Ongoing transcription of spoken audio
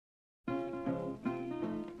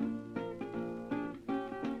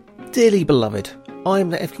Dearly beloved,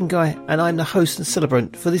 I'm the Atkins guy, and I'm the host and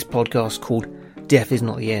celebrant for this podcast called Death is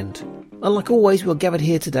Not the End. And like always, we're gathered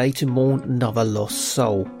here today to mourn another lost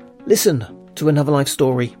soul. Listen to another life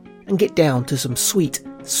story and get down to some sweet,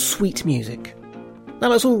 sweet music. Now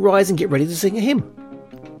let's all rise and get ready to sing a hymn.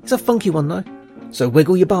 It's a funky one though, so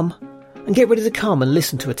wiggle your bum and get ready to come and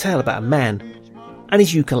listen to a tale about a man and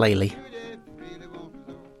his ukulele.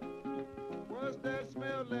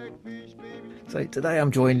 So today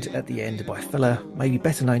I'm joined at the end by a fella maybe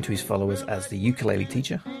better known to his followers as the ukulele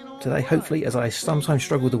teacher. Today, hopefully, as I sometimes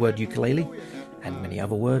struggle with the word ukulele and many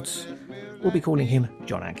other words, we'll be calling him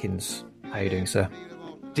John Atkins. How are you doing, sir?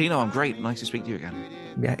 Dino, I'm great. Nice to speak to you again.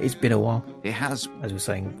 Yeah, it's been a while. It has. As we were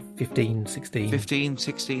saying, 15, 16. 15,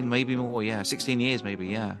 16, maybe more, yeah. 16 years, maybe,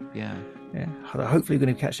 yeah. Yeah, hopefully we're going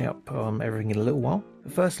to be catching up on everything in a little while.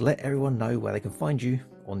 But first, let everyone know where they can find you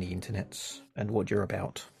on the internet and what you're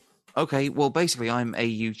about. Okay, well, basically, I'm a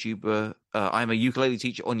YouTuber. I'm a ukulele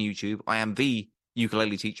teacher on YouTube. I am the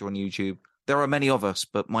ukulele teacher on YouTube. There are many of us,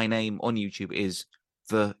 but my name on YouTube is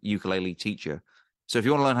the ukulele teacher. So if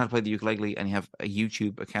you want to learn how to play the ukulele and you have a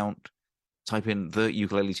YouTube account, type in the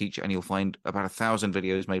ukulele teacher and you'll find about 1,000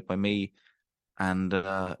 videos made by me. And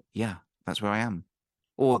yeah, that's where I am.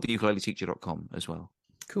 Or theukuleleteacher.com as well.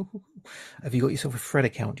 Cool. Have you got yourself a Fred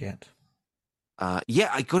account yet? Yeah,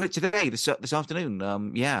 I got it today, this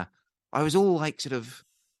afternoon. Yeah. I was all like sort of,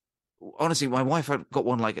 honestly, my wife had got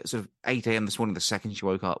one like at sort of 8 a.m. this morning, the second she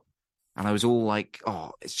woke up. And I was all like,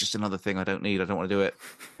 oh, it's just another thing I don't need. I don't want to do it.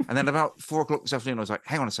 And then about 4 o'clock this afternoon, I was like,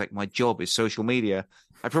 hang on a sec, my job is social media.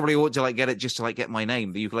 I probably ought to like get it just to like get my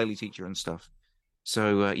name, the ukulele teacher and stuff.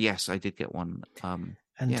 So yes, I did get one. And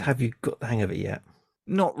have you got the hang of it yet?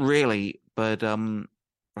 Not really, but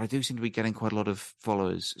I do seem to be getting quite a lot of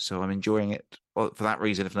followers. So I'm enjoying it for that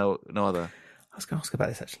reason, if no other. I was going to ask about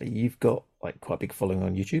this actually. You've got like quite a big following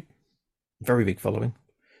on YouTube, very big following.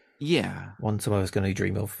 Yeah, one some of us going to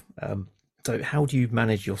dream of. So, how do you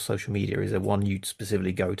manage your social media? Is there one you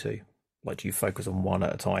specifically go to? Like, do you focus on one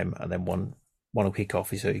at a time, and then one will kick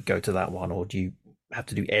off? So you go to that one, or do you have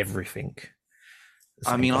to do everything?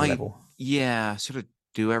 I mean, I sort of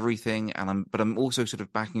do everything, and I'm also sort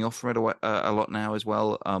of backing off from it a lot now as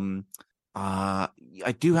well. I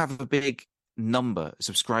do have a big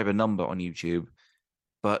subscriber number on YouTube,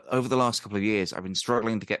 but over the last couple of years, I've been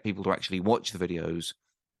struggling to get people to actually watch the videos.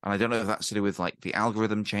 And I don't know if that's to do with like the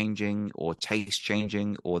algorithm changing or taste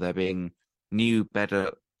changing or there being new,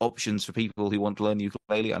 better options for people who want to learn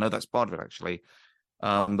ukulele. I know that's part of it actually.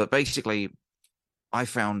 But basically, I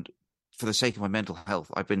found for the sake of my mental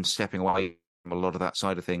health, I've been stepping away from a lot of that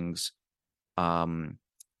side of things.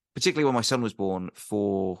 Particularly when my son was born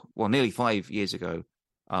nearly 5 years ago.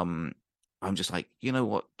 I'm just like, you know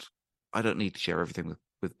what? I don't need to share everything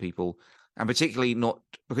with people. And particularly not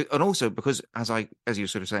because as you were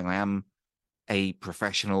sort of saying, I am a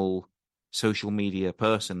professional social media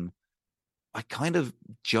person. I kind of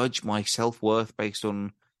judge my self-worth based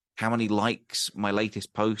on how many likes my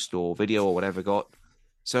latest post or video or whatever got.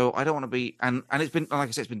 So I don't want to be, and it's been, like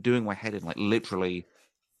I said, it's been doing my head in. Like literally,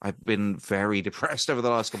 I've been very depressed over the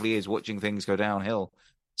last couple of years watching things go downhill.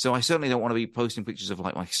 So I certainly don't want to be posting pictures of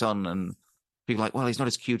like my son and people like, well, he's not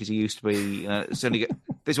as cute as he used to be.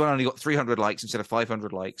 This one only got 300 likes instead of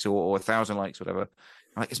 500 likes or 1,000 likes, whatever.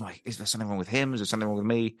 I'm like, is there something wrong with him? Is there something wrong with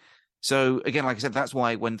me? So again, like I said, that's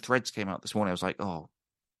why when Threads came out this morning, I was like, oh,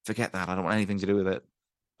 forget that. I don't want anything to do with it.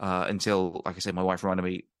 Until, like I said, my wife reminded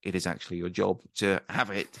me, it is actually your job to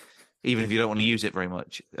have it, even if you don't want to use it very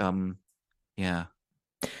much. Yeah.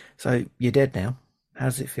 So you're dead now. How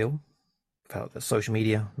does it feel? About the social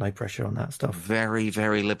media, no pressure on that stuff. Very,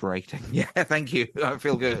 very liberating. Yeah, thank you. I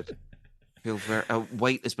feel good.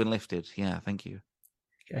 Weight has been lifted. Yeah, thank you.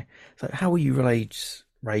 Okay, so how were you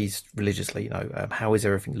raised religiously? How is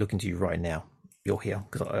everything looking to you right now? You're here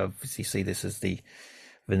because I obviously see this as the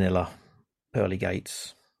vanilla pearly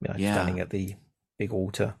gates. Standing at the big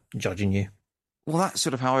altar, judging you. Well, that's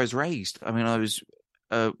sort of how I was raised. I mean, I was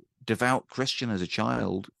a devout Christian as a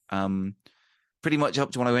child. Pretty much up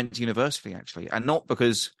to when I went to university, actually. And not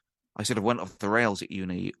because I sort of went off the rails at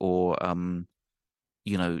uni or,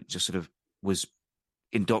 just sort of was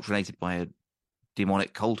indoctrinated by a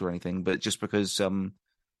demonic cult or anything, but just because, I don't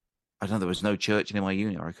know, there was no church near my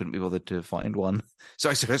uni or I couldn't be bothered to find one. So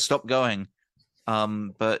I sort of stopped going.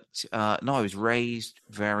 But I was raised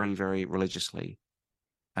very, very religiously.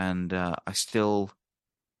 And I still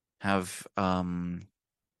have...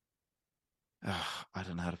 I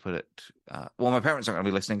don't know how to put it. Well, my parents aren't going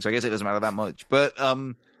to be listening, so I guess it doesn't matter that much. But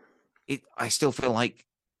I still feel like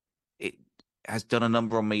it has done a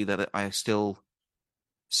number on me that I still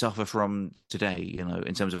suffer from today,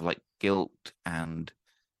 in terms of like guilt and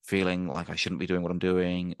feeling like I shouldn't be doing what I'm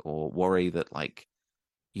doing, or worry that like,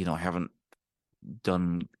 I haven't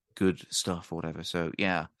done good stuff or whatever. So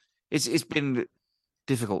yeah, it's been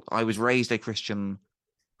difficult. I was raised a Christian.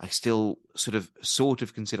 I still sort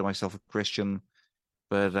of consider myself a Christian,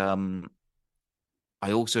 but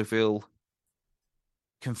I also feel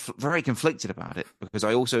very conflicted about it, because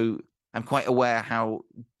I also am quite aware how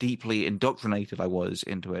deeply indoctrinated I was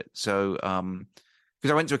into it. So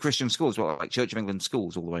because I went to a Christian school as well, like Church of England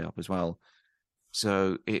schools all the way up as well.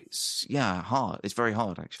 So it's hard. It's very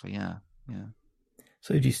hard actually. Yeah, yeah.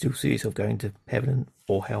 So do you still see yourself going to heaven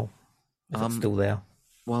or hell? Is that Um, still there?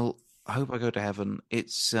 well, I hope I go to heaven.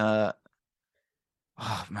 It's oh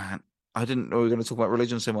man, I didn't know we were going to talk about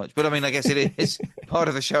religion so much, but I mean, I guess it is part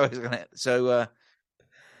of the show, isn't it? So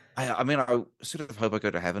I mean, I sort of hope I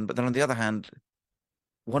go to heaven, but then on the other hand,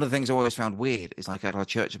 one of the things I always found weird is like at our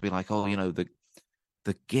church, it'd be like, oh,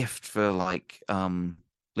 the gift for like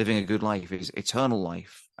living a good life is eternal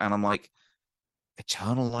life, and I'm like,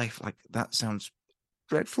 eternal life, like that sounds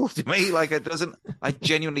dreadful to me. Like it doesn't. I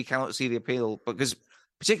genuinely cannot see the appeal, because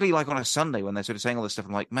particularly like on a Sunday when they're sort of saying all this stuff,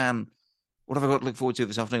 I'm like, man, what have I got to look forward to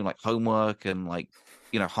this afternoon? Like homework and like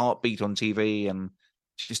heartbeat on TV, and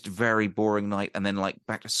just a very boring night, and then like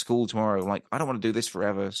back to school tomorrow. Like I don't want to do this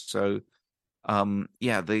forever. So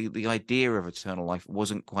yeah, the idea of eternal life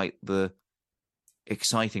wasn't quite the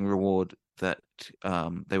exciting reward that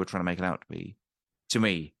they were trying to make it out to be to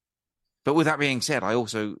me. But with that being said, I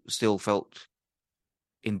also still felt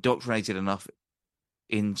indoctrinated enough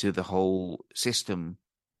into the whole system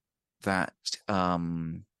that I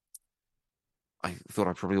thought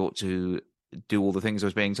I probably ought to do all the things I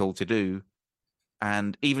was being told to do.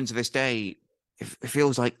 And even to this day, it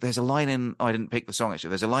feels like there's a line in, I didn't pick the song actually,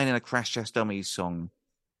 there's a line in a Crash Test Dummies song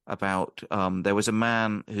about there was a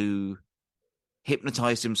man who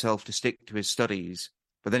hypnotized himself to stick to his studies,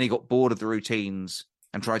 but then he got bored of the routines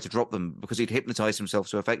and tried to drop them because he'd hypnotized himself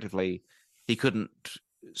so effectively he couldn't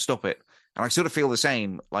stop it. And I sort of feel the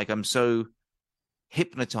same. Like I'm so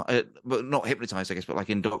hypnotized, but not hypnotized, I guess, but like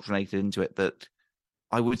indoctrinated into it that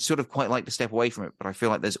I would sort of quite like to step away from it. But I feel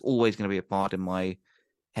like there's always going to be a part in my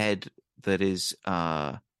head that is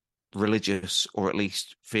religious, or at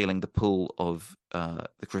least feeling the pull of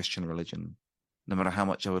the Christian religion, no matter how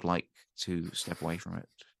much I would like to step away from it.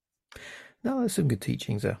 No, there's some good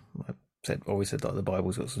teachings there. Always said that the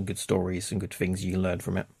Bible's got some good stories, some good things you can learn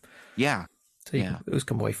from it. Yeah. So you can always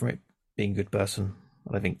come away from it being a good person.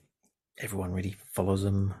 I don't think everyone really follows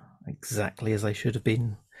them exactly as they should have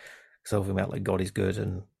been. So about like God is good,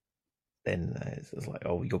 and then it's like,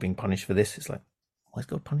 oh, you're being punished for this. It's like, why is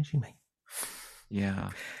God punishing me? Yeah.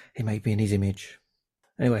 He made me in his image.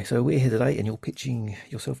 Anyway, so we're here today, and you're pitching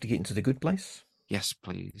yourself to get into the good place. Yes,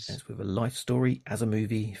 please. It's with a life story as a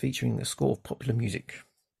movie featuring the score of popular music.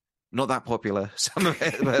 Not that popular, some of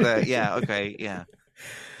it, but yeah, okay, yeah.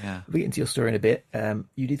 Yeah. We'll get into your story in a bit.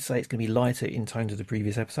 You did say it's going to be lighter in tone to the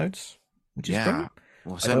previous episodes, which is great.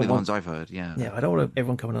 Well, certainly the ones I've heard, yeah. Yeah, I don't want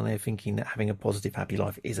everyone coming on there thinking that having a positive, happy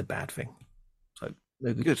life is a bad thing. So,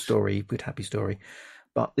 a good story, good, happy story.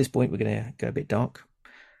 But at this point, we're going to go a bit dark.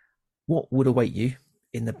 What would await you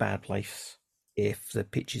in the bad place if the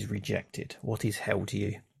pitch is rejected? What is hell to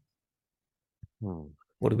you?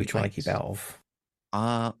 What are we trying to keep out of?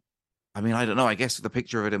 I mean, I don't know. I guess the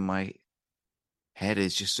picture of it in my head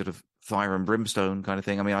is just sort of fire and brimstone kind of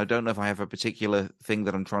thing. I mean, I don't know if I have a particular thing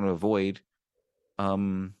that I'm trying to avoid.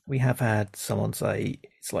 We have had someone say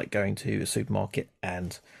it's like going to a supermarket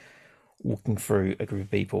and walking through a group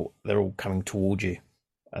of people. They're all coming towards you,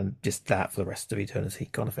 and just that for the rest of eternity,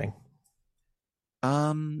 kind of thing.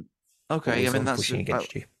 Okay. I mean, that's pushing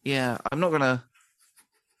against you. Yeah, I'm not gonna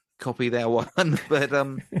copy their one, but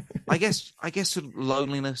I guess sort of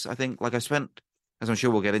loneliness. I think, like, I spent, as I'm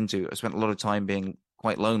sure we'll get into, I spent a lot of time being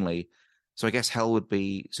quite lonely. So I guess hell would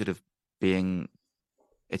be sort of being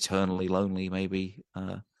eternally lonely, maybe.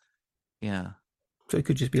 Yeah. So it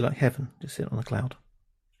could just be like heaven, just sit on a cloud.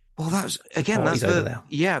 Well, that's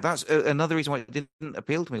that's another reason why it didn't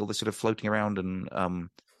appeal to me. All this sort of floating around and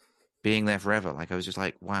being there forever. Like I was just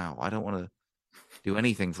like, wow, I don't want to do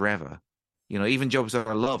anything forever. Even jobs that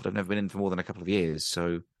I loved, I've never been in for more than a couple of years.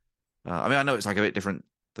 So, I mean, I know it's like a bit different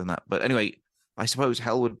than that, but anyway, I suppose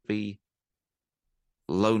hell would be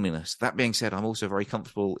loneliness. That being said, I'm also very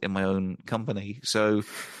comfortable in my own company. So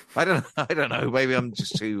I don't know. Maybe I'm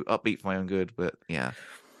just too upbeat for my own good, but yeah.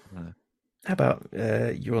 How about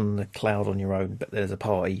you're on the cloud on your own, but there's a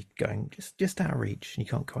party going just out of reach and you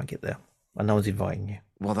can't quite get there and no one's inviting you?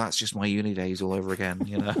 Well, that's just my uni days all over again,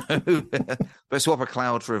 But swap a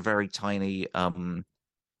cloud for a very tiny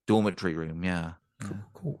Dormitory room, yeah. Cool,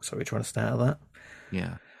 cool. So we're trying to stay out of that.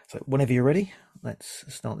 Yeah. So whenever you're ready, let's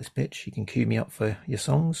start this pitch. You can cue me up for your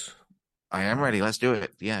songs. I am ready. Let's do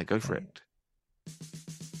it. Yeah, go for Okay. it.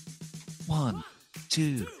 1,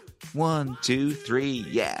 2, 1, 2, 3.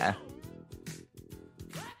 Yeah.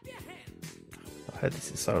 I've heard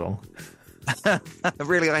this is so long.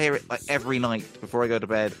 Really, I hear it like every night before I go to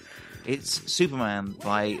bed. It's Superman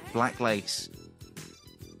by Black Lace.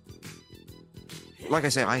 Like I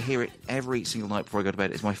say, I hear it every single night before I go to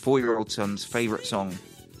bed. It's my 4-year-old son's favourite song.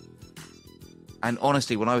 And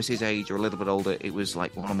honestly, when I was his age or a little bit older, it was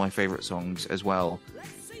like one of my favourite songs as well.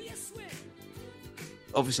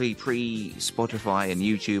 Obviously, pre-Spotify and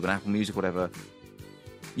YouTube and Apple Music, whatever,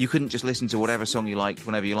 you couldn't just listen to whatever song you liked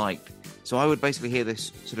whenever you liked. So I would basically hear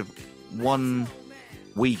this sort of 1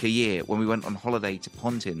 week a year when we went on holiday to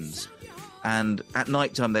Pontins. And at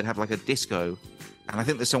night time, they'd have like a disco. And I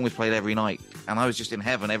think the song was played every night. And I was just in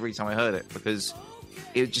heaven every time I heard it because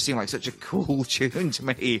it just seemed like such a cool tune to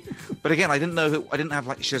me. But again, I didn't have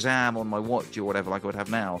like Shazam on my watch or whatever like I would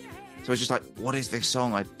have now. So I was just like, what is this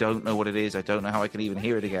song? I don't know what it is. I don't know how I can even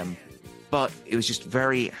hear it again. But it was just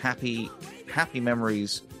very happy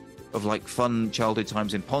memories of like fun childhood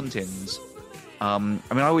times in Pontins. I mean,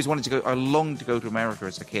 I longed to go to America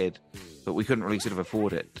as a kid, but we couldn't really sort of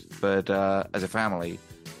afford it. But as a family,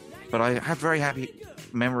 but I had very happy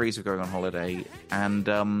memories of going on holiday, and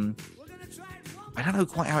I don't know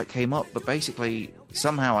quite how it came up, but basically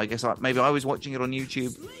somehow I guess maybe I was watching it on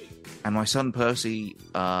YouTube, and my son Percy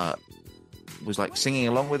was like singing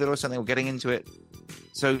along with it or something, or getting into it.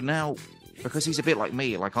 So now, because he's a bit like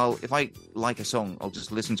me, like if I like a song, I'll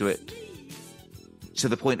just listen to it to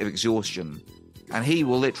the point of exhaustion. And he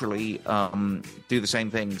will literally do the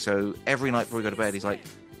same thing. So every night before we go to bed, he's like,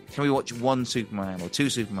 can we watch one Superman or 2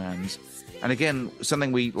 Supermans? And again,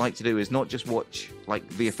 something we like to do is not just watch like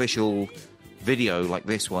the official video like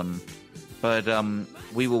this one, but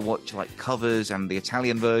we will watch like covers and the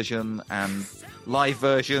Italian version and live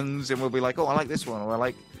versions, and we'll be like, oh, I like this one, or I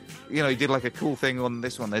like, he did like a cool thing on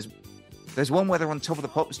this one. There's one where they're on Top of the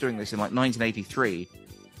Pops doing this in like 1983,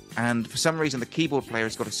 and for some reason the keyboard player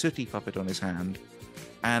has got a sooty puppet on his hand,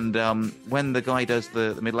 and when the guy does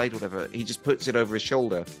the middle eight or whatever, he just puts it over his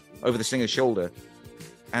shoulder, over the singer's shoulder,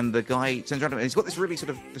 and the guy turns around and he's got this really sort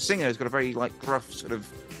of, the singer has got a very like gruff sort of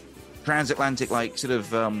transatlantic like sort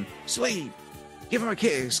of sleep, give him a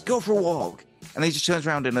kiss, go for a walk, and he just turns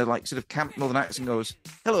around in a like sort of camp northern accent and goes,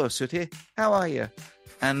 hello Sooty, how are you?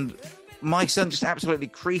 And my son just absolutely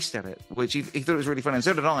creased at it, which he thought it was really funny, and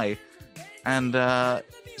so did I. And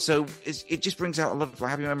so it just brings out a lot of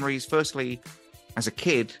happy memories. Firstly, as a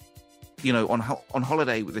kid, on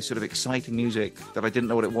holiday with this sort of exciting music that I didn't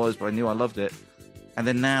know what it was, but I knew I loved it. And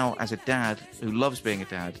then now, as a dad who loves being a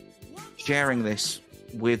dad, sharing this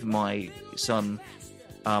with my son,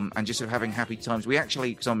 and just sort of having happy times. We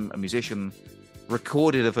actually, because I'm a musician,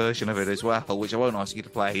 recorded a version of it as well, which I won't ask you to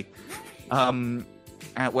play,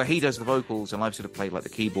 where he does the vocals and I've sort of played like the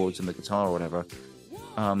keyboards and the guitar or whatever.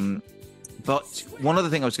 But one other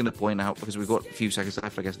thing I was going to point out, because we've got a few seconds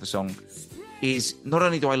left, I guess, of the song, is not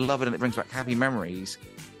only do I love it and it brings back happy memories,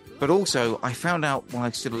 but also I found out when I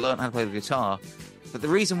sort of learned how to play the guitar that the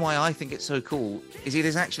reason why I think it's so cool is it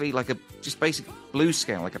is actually like a just basic blues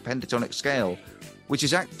scale, like a pentatonic scale, which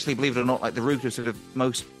is actually, believe it or not, like the root of sort of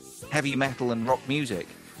most heavy metal and rock music.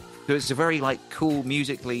 So it's a very like cool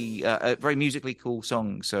musically, very musically cool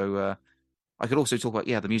song. So I could also talk about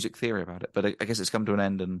the music theory about it, but I guess it's come to an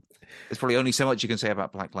end, and there's probably only so much you can say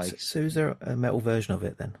about Black Lace. So is there a metal version of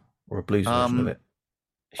it then, or a blues version of it?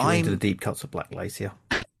 If you're into the deep cuts of Black Lace, yeah.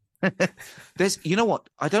 There's, you know what?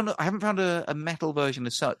 I don't know. I haven't found a metal version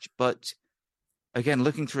as such, but again,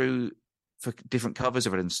 looking through for different covers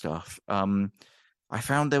of it and stuff, I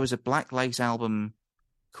found there was a Black Lace album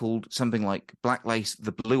called something like Black Lace,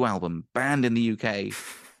 the Blue Album, banned in the UK,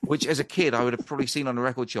 which as a kid I would have probably seen on a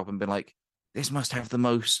record shop and been like, this must have the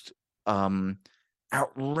most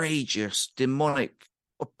outrageous, demonic,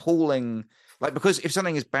 appalling, like, because if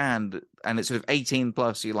something is banned and it's sort of 18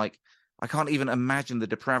 plus, you're like, I can't even imagine the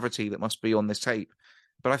depravity that must be on this tape.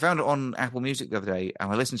 But I found it on Apple Music the other day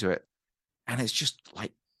and I listened to it and it's just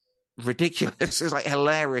like ridiculous. It's like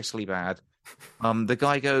hilariously bad. The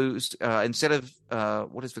guy goes, instead of,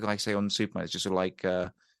 what does the guy say on Superman? It's just sort of like,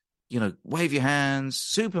 wave your hands,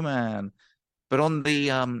 Superman. But on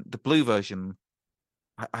the blue version,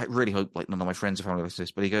 I really hope like none of my friends or family listen to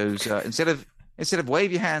this, but he goes, instead of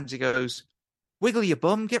wave your hands, he goes, wiggle your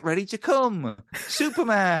bum, get ready to come,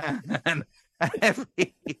 Superman. and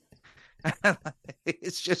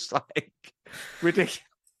it's just like ridiculous.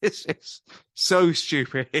 It's so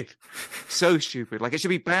stupid. So stupid. Like, it should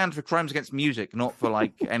be banned for crimes against music, not for,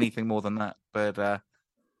 like, anything more than that. But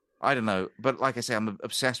I don't know. But like I say, I'm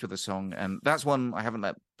obsessed with the song, and that's one I haven't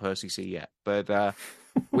let Percy see yet. But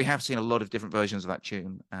we have seen a lot of different versions of that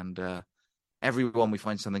tune, and every one we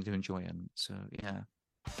find something to enjoy in. So, yeah.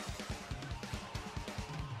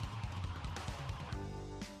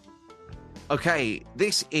 Okay,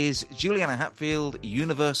 this is Juliana Hatfield,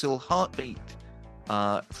 Universal Heartbeat,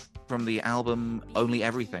 from the album Only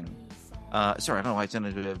Everything. Sorry, I don't know why I turned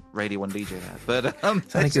into a Radio 1 DJ there, but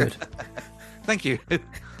Sounding good. Thank you.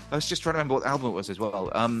 I was just trying to remember what album it was as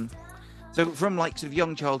well. So from like sort of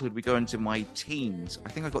young childhood, we go into my teens. I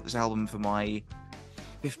think I got this album for my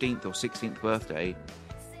 15th or 16th birthday.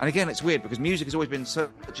 And again, it's weird because music has always been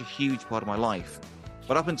such a huge part of my life.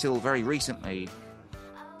 But up until very recently,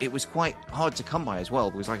 it was quite hard to come by as well,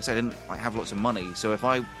 because like I said, I didn't have lots of money. So if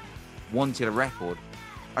I wanted a record,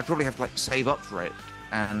 I'd probably have to save up for it.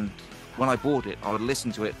 And when I bought it, I would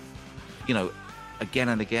listen to it, again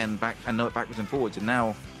and again, and know it backwards and forwards. And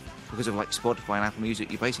now, because of Spotify and Apple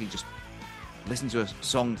Music, you basically just listen to a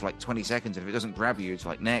song for 20 seconds, and if it doesn't grab you, it's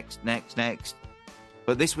next.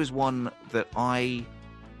 But this was one that I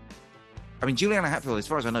mean, Juliana Hatfield, as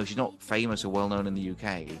far as I know, she's not famous or well known in the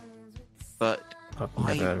UK, but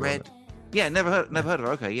I read, never heard of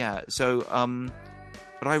her. Okay, yeah. So,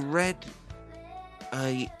 but I read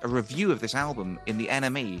a review of this album in the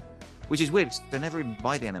NME, which is weird. They never even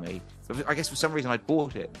buy the NME. But I guess for some reason I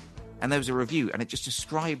bought it, and there was a review, and it just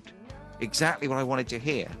described exactly what I wanted to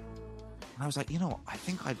hear. And I was like, I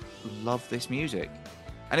think I'd love this music.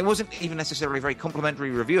 And it wasn't even necessarily a very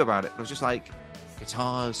complimentary review about it. It was just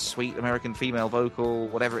guitars, sweet American female vocal,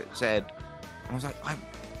 whatever it said. And I was like, I'm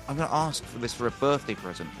going to ask for this for a birthday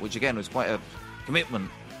present, which again was quite a commitment.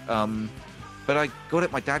 But I got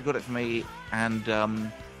it. My dad got it for me, and I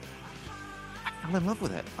fell in love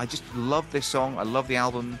with it. I just love this song. I love the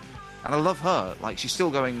album, and I love her. She's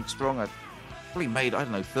still going strong. I've probably made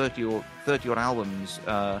 30 odd albums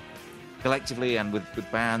collectively, and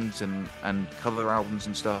with bands and cover albums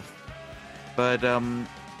and stuff. But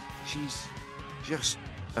she's just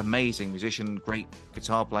amazing musician, great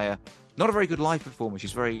guitar player. Not a very good live performer.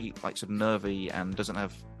 She's very sort of nervy and doesn't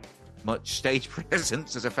have much stage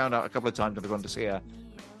presence, as I found out a couple of times when I've gone to see her.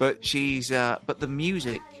 But she's but the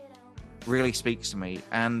music really speaks to me.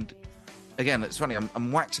 And again, it's funny,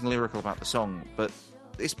 I'm waxing lyrical about the song, but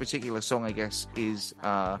this particular song, I guess, is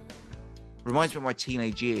reminds me of my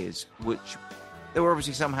teenage years, which there were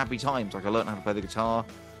obviously some happy times. I learned how to play the guitar.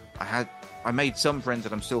 I made some friends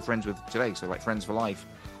that I'm still friends with today, so friends for life.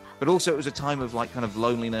 But also it was a time of kind of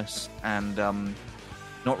loneliness and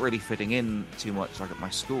not really fitting in too much at my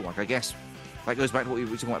school. I guess that goes back to what we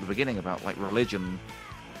were talking about at the beginning about religion.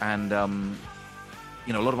 And a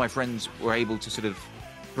lot of my friends were able to sort of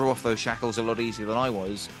throw off those shackles a lot easier than I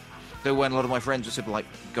was. So when a lot of my friends were sort of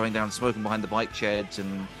going down smoking behind the bike sheds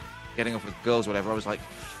and getting off with girls or whatever, I was like,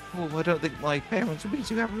 oh, I don't think my parents would be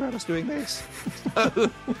too happy about us doing this.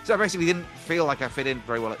 So I basically didn't feel like I fit in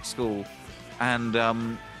very well at school. And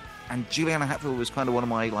Juliana Hatfield was kind of one of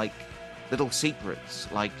my little secrets.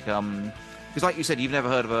 Because like you said, you've never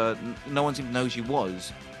heard of her. No one seemed to know who she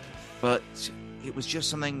was. But it was just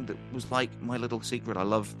something that was my little secret. I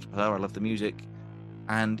loved her. I loved the music.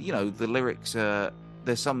 And, the lyrics,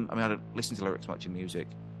 there's some, I don't listen to lyrics much in music,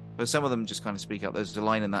 but some of them just kind of speak out. There's a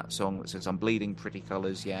line in that song that says, I'm bleeding pretty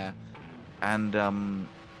colours, yeah. And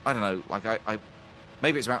I don't know, I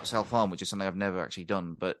maybe it's about self-harm, which is something I've never actually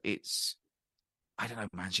done, but it's, I don't know,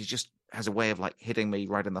 man, she just has a way of hitting me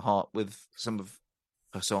right in the heart with some of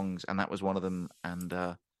her songs, and that was one of them. And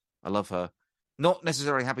I love her. Not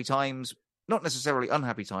necessarily happy times, not necessarily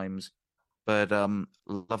unhappy times, but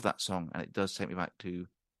love that song, and it does take me back to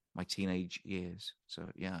my teenage years. So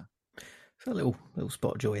yeah, it's a little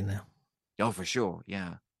spot of joy in there. Oh, for sure,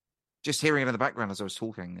 yeah. Just hearing it in the background as I was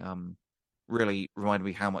talking, really reminded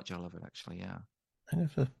me how much I love it. Actually, yeah. I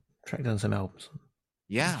have to track down some albums.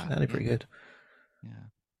 Yeah, they're pretty good. Yeah.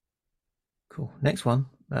 Cool. Next one,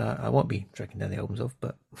 I won't be tracking down the albums of,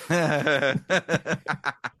 but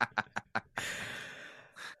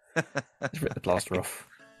let's rip the plaster off.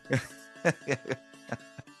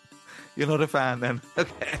 You're not a fan, then?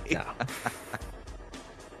 Okay. No.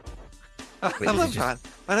 I love that.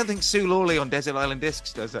 I don't think Sue Lawley on Desert Island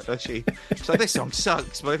Discs does that, does she? So this song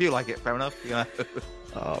sucks, but if you like it, fair enough.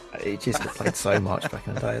 Oh, it just got played so much back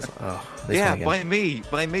in the day. It's yeah, by me,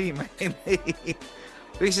 mainly.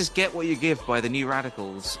 This is "Get What You Give" by the New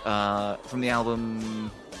Radicals from the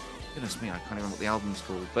album. Goodness me, I can't remember what the album's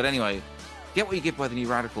called. But anyway, "Get What You Give" by the New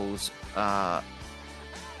Radicals.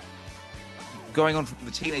 going on from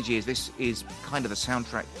the teenage years, this is kind of the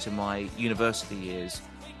soundtrack to my university years,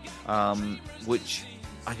 which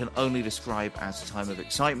I can only describe as a time of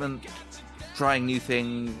excitement, trying new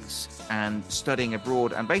things, and studying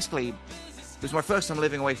abroad. And basically, it was my first time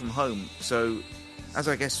living away from home. So, as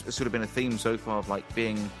I guess has sort of been a theme so far of like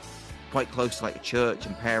being quite close to like the church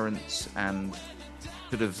and parents and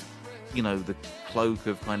sort of, you know, the cloak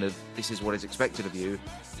of kind of this is what is expected of you.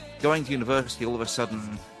 Going to university, all of a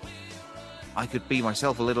sudden, I could be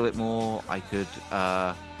myself a little bit more. I could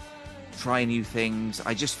try new things.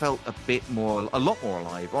 I just felt a lot more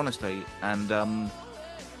alive, honestly. And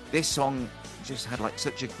this song just had like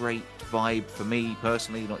such a great vibe for me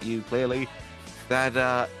personally, not you, clearly,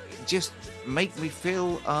 that just make me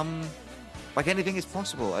feel like anything is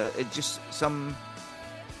possible. It just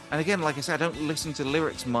and again, like I said, I don't listen to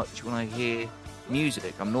lyrics much when I hear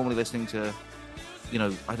music. I'm normally listening to, you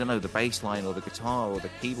know, I don't know, the bass line or the guitar or the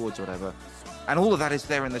keyboards or whatever. And all of that is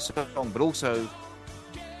there in the song, but also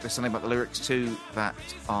there's something about the lyrics too that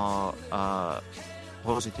are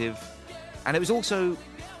positive. And it was also,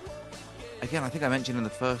 again, I think I mentioned in the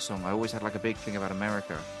first song, I always had like a big thing about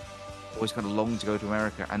America. Always kind of longed to go to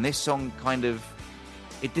America. And this song kind of,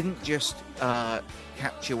 it didn't just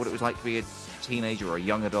capture what it was like to be a teenager or a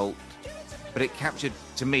young adult, but it captured,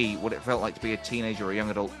 to me, what it felt like to be a teenager or a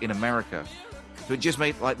young adult in America. So it just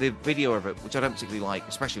made, like, the video of it, which I don't particularly like,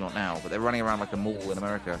 especially not now, but they're running around like a mall in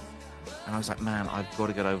America. And I was like, man, I've got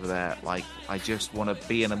to get over there. Like, I just want to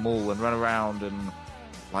be in a mall and run around and,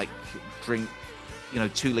 like, drink, you know,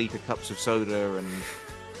 2-liter cups of soda and,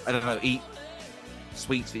 I don't know, eat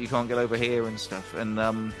sweets that you can't get over here and stuff. And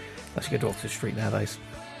that's a good off the street nowadays.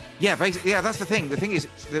 Yeah, basically, yeah, that's the thing. The thing is,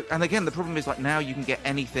 and again, the problem is, like, now you can get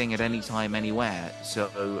anything at any time, anywhere.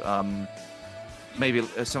 So maybe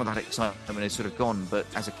some of that excitement is sort of gone. But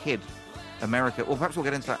as a kid, America, or perhaps we'll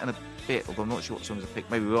get into that in a bit, although I'm not sure what songs I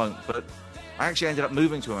picked. Maybe we won't. But I actually ended up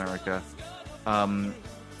moving to America when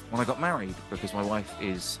I got married, because my wife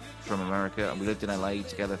is from America and we lived in LA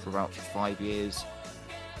together for about 5 years.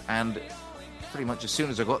 And pretty much as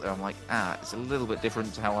soon as I got there, I'm like, it's a little bit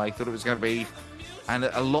different to how I thought it was going to be. And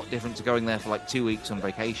a lot different to going there for like 2 weeks on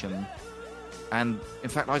vacation. And in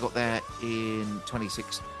fact, I got there in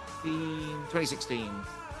 2016,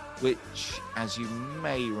 which, as you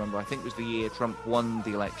may remember, I think was the year Trump won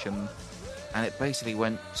the election. And it basically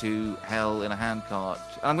went to hell in a handcart.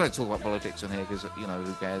 And I'm going to talk about politics on here because, you know,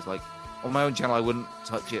 who cares? Like, on my own channel, I wouldn't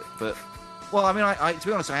touch it. But, well, I mean, I to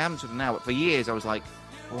be honest, I am sort of now. But for years, I was like,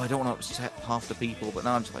 oh, I don't want to upset half the people. But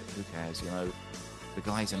now I'm just like, who cares, you know? The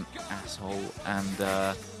guy's an asshole,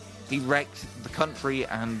 and he wrecked the country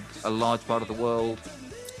and a large part of the world.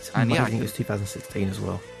 And yeah, I think it was 2016 as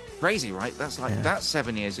well. Crazy, right? That's like that's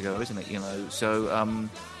 7 years ago, isn't it? You know, so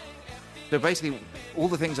basically, all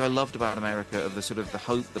the things I loved about America, of the sort of the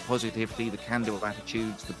hope, the positivity, the can-do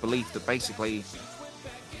attitudes, the belief that basically,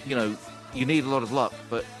 you know, you need a lot of luck,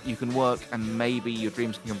 but you can work and maybe your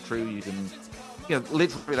dreams can come true. You can, you know,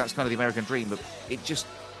 literally that's kind of the American dream. But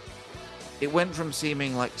it went from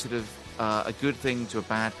seeming like sort of a good thing to a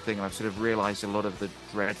bad thing, and I've sort of realised a lot of the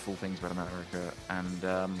dreadful things about America.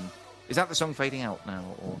 And is that the song fading out now?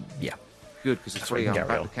 Or yeah, good, because it's probably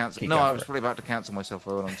about to cancel. No, I was probably about to cancel myself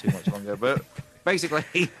for on too much longer. But basically,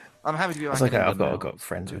 I'm happy to be back. It's okay. I've got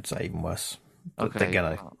friends who would say even worse. But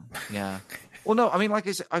okay, yeah. Well, no, I mean, like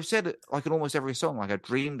I've said, like in almost every song, like I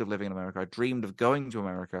dreamed of living in America. I dreamed of going to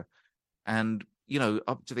America, and you know,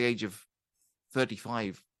 up to the age of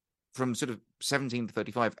 35. From sort of 17 to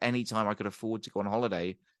 35, any time I could afford to go on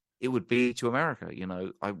holiday, it would be to America. You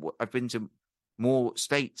know, I've been to more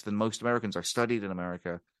states than most Americans. I studied in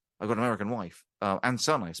America. I've got an American wife and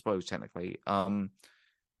son, I suppose, technically.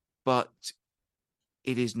 But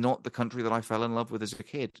it is not the country that I fell in love with as a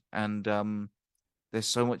kid. And there's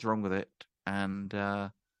so much wrong with it. And,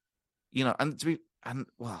 you know,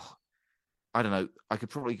 well, I don't know. I could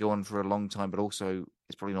probably go on for a long time, but also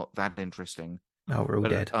it's probably not that interesting. No, we're all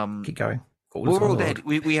dead. Keep going. We're all dead.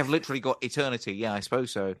 We have literally got eternity. Yeah, I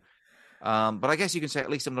suppose so. But I guess you can say at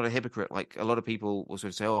least I'm not a hypocrite. Like a lot of people will sort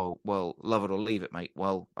of say, "Oh, well, love it or leave it, mate."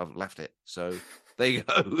 Well, I've left it, so there you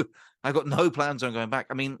go. I've got no plans on going back.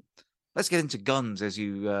 I mean, let's get into guns, as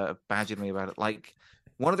you badgered me about it. Like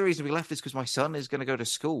one of the reasons we left is because my son is going to go to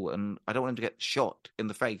school, and I don't want him to get shot in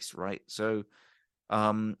the face, right? So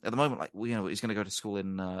at the moment, like he's going to go to school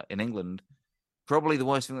in England. Probably the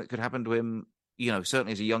worst thing that could happen to him, you know,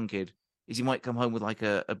 certainly as a young kid, is he might come home with like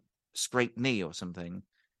a scraped knee or something.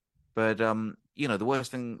 But, you know, the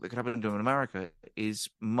worst thing that could happen to him in America is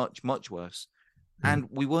much, much worse. And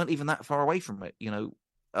we weren't even that far away from it, you know.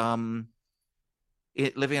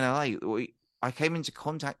 Living in LA, I came into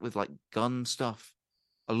contact with like gun stuff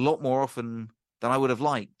a lot more often than I would have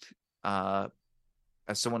liked, as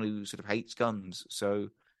someone who sort of hates guns. So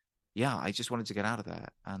yeah, I just wanted to get out of there,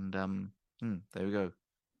 and there we go.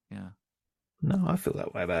 Yeah. No, I feel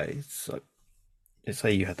that way about it. It's like,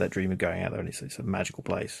 say you had that dream of going out there and it's a magical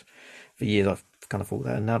place. For years I've kind of thought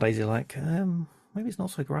that, and nowadays you're like, maybe it's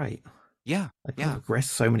not so great. Yeah. I kind of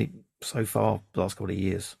regressed so far the last couple of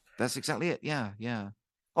years. That's exactly it. Yeah.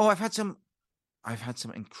 Oh, I've had some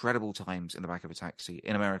incredible times in the back of a taxi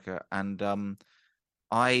in America, and I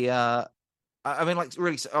mean, like,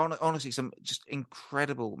 really, honestly, some just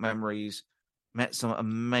incredible memories. Met some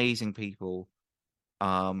amazing people.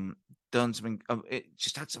 Done something. It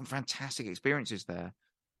just had some fantastic experiences there.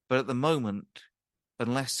 But at the moment,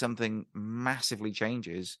 unless something massively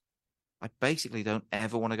changes, I basically don't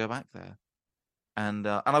ever want to go back there. And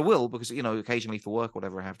I will, because occasionally for work or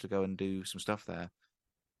whatever, I have to go and do some stuff there.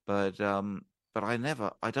 But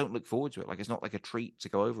I don't look forward to it. Like, it's not like a treat to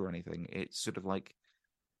go over or anything. It's sort of like,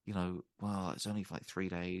 well, it's only for like 3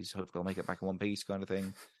 days. Hopefully I'll make it back in one piece, kind of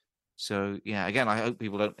thing. So yeah, again, I hope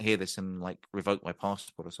people don't hear this and like revoke my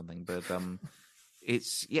passport or something. But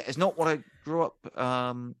it's not what I grew up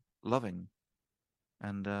loving,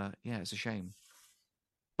 and it's a shame.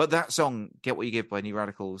 But that song, "Get What You Give" by New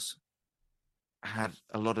Radicals, had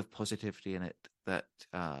a lot of positivity in it that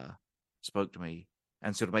spoke to me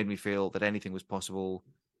and sort of made me feel that anything was possible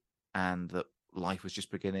and that life was just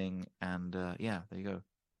beginning. And there you go.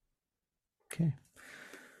 Okay.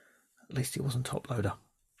 At least it wasn't Top Loader.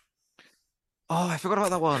 Oh, I forgot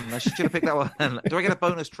about that one. I should have picked that one. Do I get a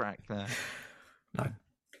bonus track there?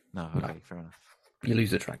 No. Okay, fair enough. You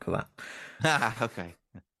lose a track for that. Okay.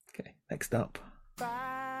 Okay, next up.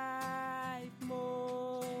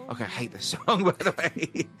 Okay, I hate this song, by the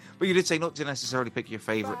way. But you did say not to necessarily pick your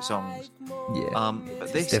favourite songs. Yeah.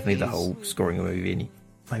 But this it's definitely the whole scoring a movie.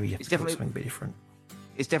 Maybe you have to go something a bit different.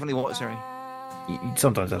 It's definitely what, sorry? You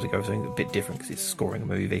sometimes have to go for something a bit different because it's scoring a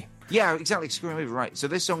movie. Yeah, exactly, scoring a movie, right. So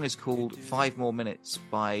this song is called 5 More Minutes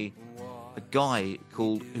by a guy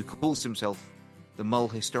who calls himself the Mull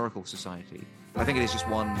Historical Society. I think it is just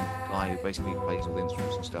one guy who basically plays all the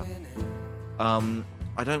instruments and stuff.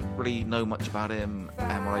 I don't really know much about him,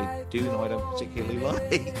 and what I do know I don't particularly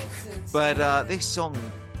like. But this song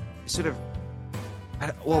sort of...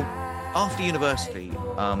 Well, after university,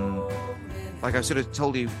 like I sort of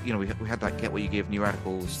told you, we had that Get What You Give, New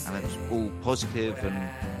Radicals, and it was all positive, and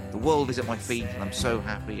the world is at my feet, and I'm so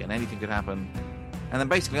happy, and anything could happen. And then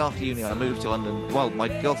basically after uni, I moved to London. Well, my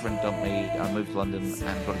girlfriend dumped me. I moved to London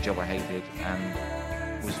and got a job I hated,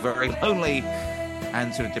 and was very lonely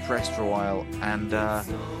and sort of depressed for a while. And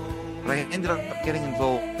but I ended up getting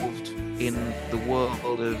involved in the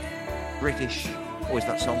world of British... What was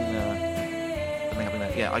that song? Something happening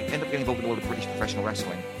there. Yeah, I ended up getting involved in the world of British professional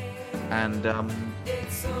wrestling. And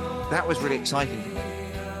that was really exciting.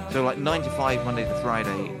 So like 9 to 5, Monday to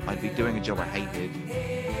Friday, I'd be doing a job I hated.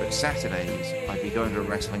 But Saturdays, I'd be going to a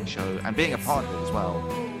wrestling show and being a part of it as well.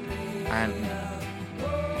 And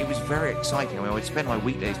it was very exciting. I mean, I'd spend my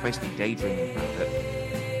weekdays basically daydreaming about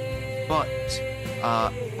it. But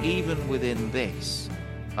even within this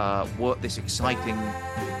exciting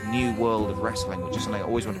new world of wrestling, which is something I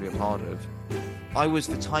always want to be a part of, I was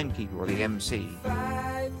the timekeeper or the MC.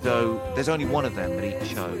 So there's only one of them at each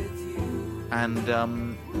show. And I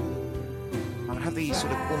would have these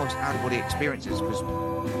sort of almost out-of-body experiences because,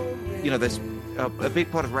 there's a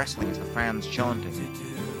big part of wrestling is the fans chanting.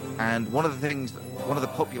 And one of the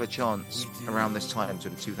popular chants around this time,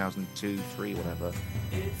 sort of 2002, 3, whatever,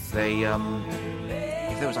 they,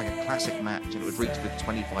 if there was like a classic match and it would reach the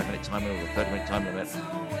 25-minute time limit or the 30-minute time limit,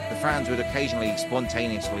 the fans would occasionally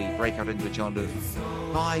spontaneously break out into a chant of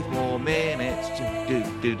 5 more minutes, do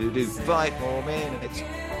 5 more minutes,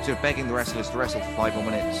 sort of begging the wrestlers to wrestle for 5 more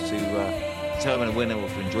minutes to determine a winner or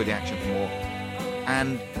to enjoy the action for more.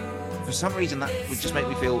 And for some reason that would just make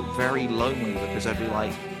me feel very lonely because I'd be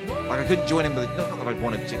like I couldn't join in with it, not that I'd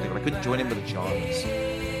wanted particularly, but I couldn't join in with the chants.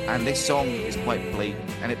 And this song is quite bleak,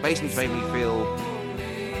 and it basically made me feel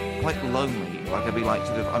quite lonely. Like I'd be like,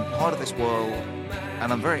 sort of, I'm part of this world,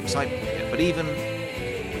 and I'm very excited for it. But even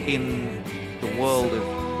in the world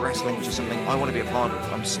of wrestling, which is something I want to be a part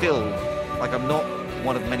of, I'm still, like, I'm not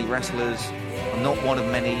one of many wrestlers, I'm not one of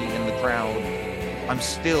many in the crowd, I'm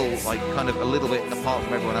still, like, kind of a little bit apart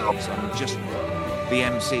from everyone else. I'm just the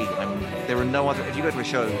MC. There are no other... If you go to a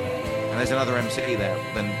show and there's another MC there,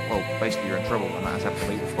 then, well, basically you're in trouble, and that has happened to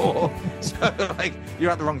me before. So, like, you're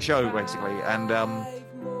at the wrong show, basically. And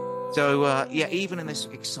even in this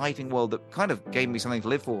exciting world that kind of gave me something to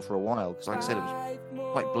live for a while, because, like I said, it was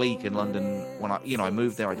quite bleak in London when I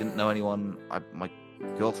moved there. I didn't know anyone. My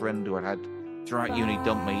girlfriend who I had throughout uni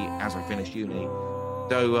dumped me as I finished uni.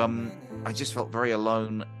 So I just felt very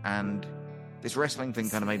alone, and this wrestling thing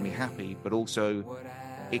kind of made me happy, but also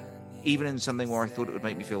it, even in something where I thought it would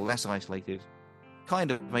make me feel less isolated,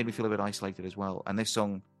 kind of made me feel a bit isolated as well. And this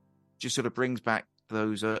song just sort of brings back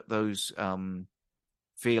those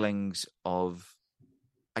feelings of,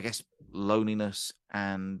 I guess, loneliness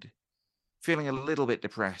and feeling a little bit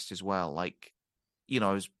depressed as well. Like,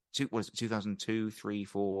 I was 2002, 3,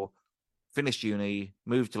 4, finished uni,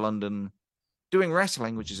 moved to London, doing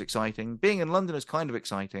wrestling, which is exciting. Being in London is kind of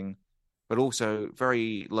exciting, but also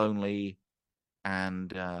very lonely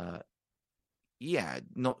and,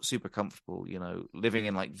 not super comfortable, living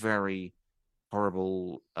in like very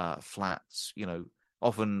horrible flats,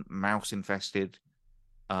 often mouse infested.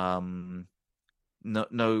 No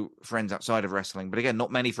friends outside of wrestling, but again,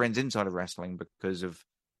 not many friends inside of wrestling because of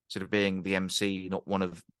sort of being the MC,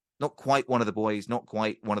 not quite one of the boys, not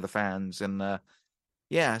quite one of the fans. And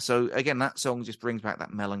so again, that song just brings back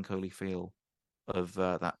that melancholy feel of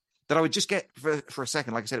that I would just get for a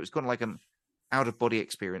second. Like I said, it was kind of like an out of body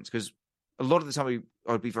experience, because a lot of the time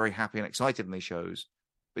I would be very happy and excited in these shows,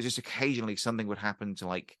 but just occasionally something would happen to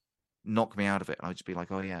like knock me out of it, and I'd just be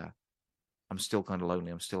like, oh yeah, I'm still kind of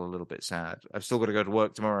lonely. I'm still a little bit sad. I've still got to go to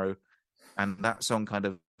work tomorrow. And that song kind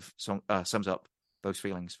of sums up those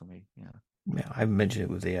feelings for me. Yeah, I mentioned it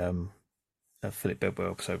with the Philip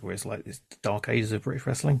Bedwell episode, where it's like this dark ages of British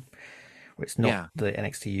wrestling, where it's not the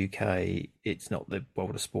NXT UK, it's not the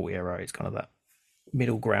World of Sport era, it's kind of that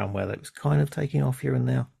middle ground where that was kind of taking off here and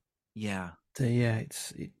there. Yeah. So I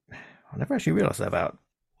never actually realised that I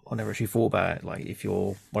never actually thought about it. Like, if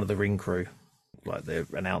you're one of the ring crew, like the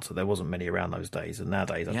announcer, there wasn't many around those days, and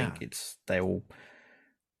nowadays I think they're all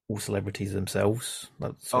celebrities themselves,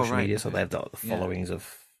 like social media, so they have the followings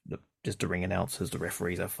of just the ring announcers, the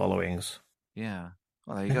referees have followings. Yeah,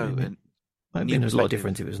 well, there you go. I mean, there's a lot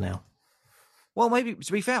different if it was now. Well, maybe,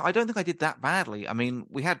 to be fair, I don't think I did that badly. I mean,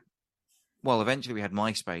 eventually we had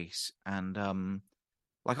MySpace, and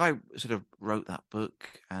I sort of wrote that book,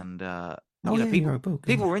 and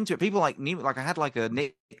people were into it. People knew, like, I had like a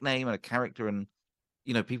nickname and a character, and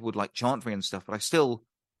people would like chant for me and stuff. But I still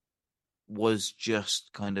was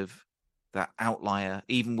just kind of that outlier,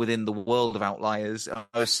 even within the world of outliers. I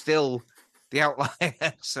was still the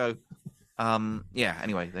outlier. So,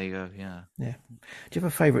 Anyway, there you go. Yeah. Yeah. Do you have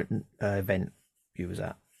a favorite event you was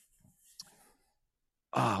at?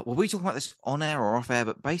 Well, we talk about this on air or off air,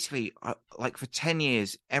 but basically, like for 10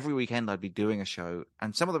 years, every weekend I'd be doing a show,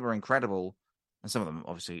 and some of them are incredible, and some of them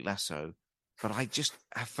obviously less so. But I just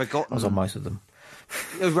have forgotten. I was on most of them.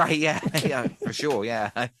 Right? Yeah, yeah, for sure.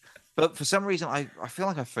 Yeah, but for some reason, I feel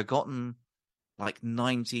like I've forgotten like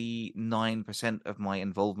 99% of my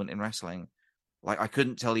involvement in wrestling. Like, I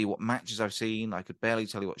couldn't tell you what matches I've seen. I could barely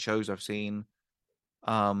tell you what shows I've seen.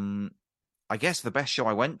 I guess the best show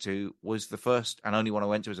I went to was the first and only one I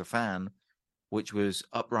went to as a fan, which was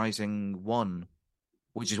Uprising 1,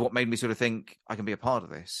 which is what made me sort of think I can be a part of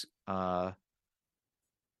this. But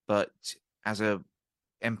as a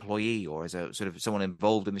employee or as a sort of someone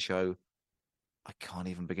involved in the show, I can't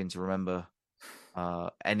even begin to remember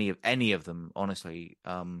any of them, honestly.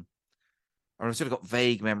 I've sort of got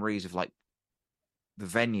vague memories of like the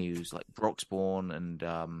venues, like Broxbourne and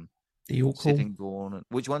the York Hall. Sittingbourne.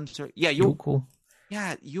 Which one? Sorry? Yeah, York Hall.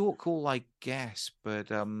 Yeah, York Hall, I guess. But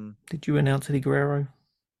did you announce Eddie Guerrero?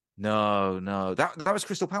 No. That was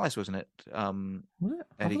Crystal Palace, wasn't it? Was it?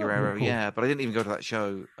 Eddie Guerrero, yeah. But I didn't even go to that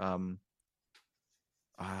show. But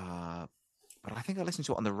I think I listened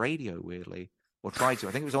to it on the radio, weirdly, or tried to.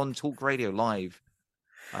 I think it was on Talk Radio Live.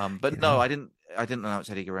 But no, I didn't announce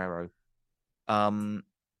Eddie Guerrero.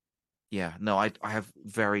 Yeah, no, I have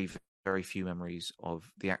very, very few memories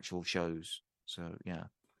of the actual shows. So yeah,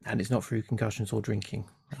 and it's not through concussions or drinking.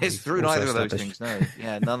 It's through neither of those things. No,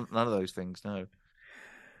 yeah, none of those things. No.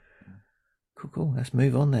 Cool. Let's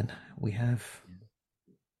move on then. We have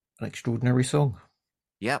an extraordinary song.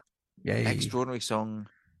 Yep. Yeah. Extraordinary song.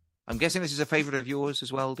 I'm guessing this is a favourite of yours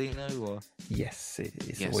as well, Dino? Or yes,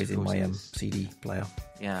 it's always in my CD player.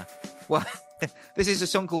 Yeah. Well, this is a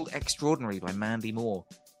song called "Extraordinary" by Mandy Moore.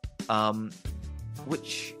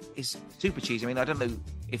 Which is super cheesy. I mean, I don't know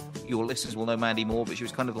if your listeners will know Mandy Moore, but she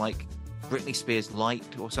was kind of like Britney Spears light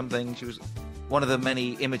or something. She was one of the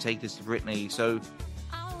many imitators to Britney. So,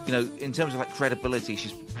 in terms of like credibility,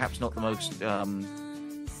 she's perhaps not the most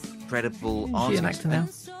credible artist. Is she an actor now?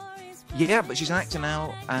 Yeah, but she's an actor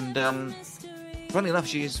now, and funnily enough,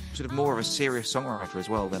 she is sort of more of a serious songwriter as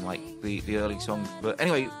well than like the early songs. But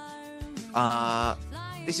anyway,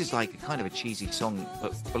 this is like a kind of a cheesy song,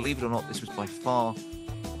 but believe it or not, this was by far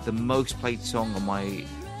the most played song on my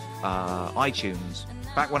iTunes.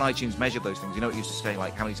 Back when iTunes measured those things, you know, it used to say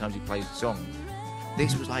like how many times you played the song.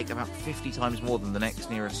 This was like about 50 times more than the next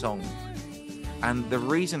nearest song. And the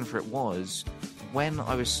reason for it was when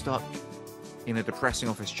I was stuck in a depressing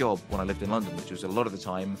office job when I lived in London, which was a lot of the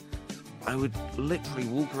time, I would literally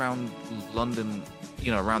walk around London,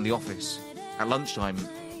 you know, around the office at lunchtime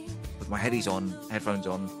with my headphones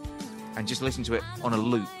on, and just listen to it on a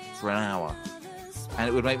loop for an hour. And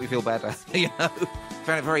it would make me feel better, you know.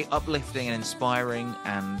 Found it very uplifting and inspiring,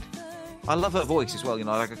 and I love her voice as well, you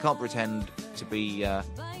know. Like, I can't pretend to be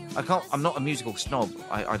I'm not a musical snob,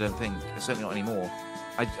 I don't think, certainly not anymore.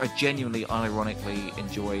 I genuinely unironically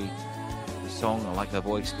enjoy the song. I like her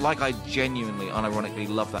voice, like I genuinely unironically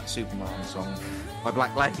love that Superman song by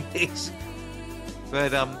Black Ladies.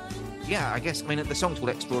 But yeah, I guess, I mean, the song's called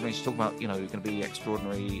Extraordinary. She's talking about, you know, you're going to be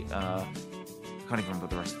extraordinary. I can't even remember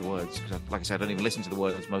the rest of the words because, like I said, I don't even listen to the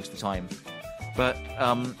words most of the time. But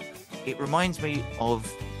it reminds me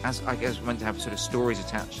of, as I guess we're meant to have sort of stories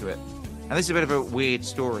attached to it. And this is a bit of a weird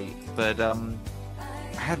story, but I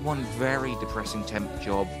had one very depressing temp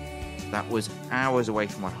job that was hours away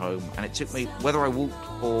from my home, and it took me, whether I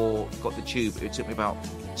walked or got the tube, it took me about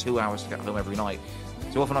 2 hours to get home every night.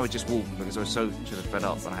 So often I would just walk because I was so sort of fed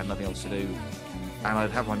up and I had nothing else to do, and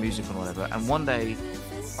I'd have my music on or whatever. And one day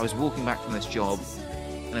I was walking back from this job,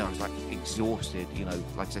 and I was like exhausted, you know,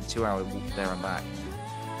 like I said, 2 hour walk there and back.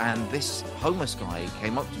 And this homeless guy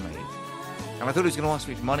came up to me, and I thought he was going to ask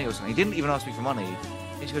me for money or something. He didn't even ask me for money.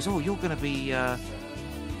 He just goes, "Oh, you're going to be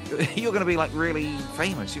like really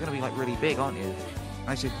famous. You're going to be like really big, aren't you?" And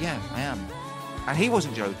I said, "Yeah, I am." And he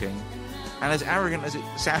wasn't joking. And as arrogant as it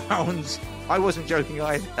sounds, I wasn't joking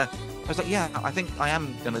either. I was like, "Yeah, I think I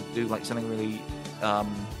am going to do like something really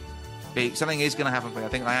big. Something is going to happen for me. I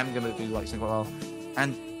think I am going to do like something well."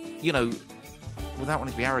 And, you know, without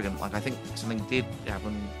wanting to be arrogant, like, I think something did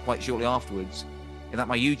happen quite shortly afterwards, in that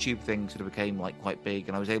my YouTube thing sort of became like quite big,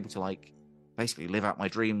 and I was able to like basically live out my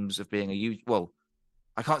dreams of being well,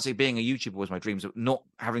 I can't say being a YouTuber was my dreams, but not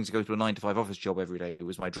having to go to a 9-to-5 office job every day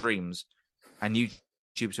was my dreams, and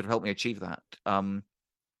YouTube sort of helped me achieve that.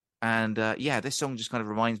 Yeah, this song just kind of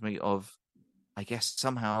reminds me of, I guess,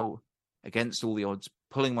 somehow against all the odds,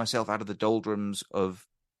 pulling myself out of the doldrums of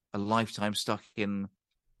a lifetime stuck in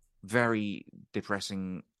very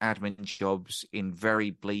depressing admin jobs in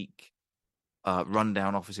very bleak,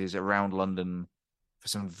 rundown offices around London for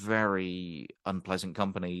some very unpleasant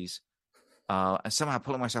companies, and somehow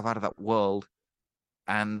pulling myself out of that world.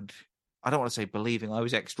 And I don't want to say believing I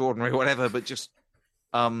was extraordinary or whatever, but just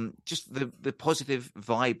the positive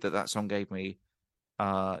vibe that song gave me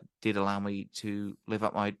did allow me to live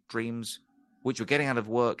up my dreams, which were getting out of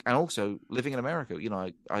work and also living in America. You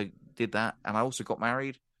know, I did that, and I also got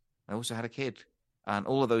married. I also had a kid, and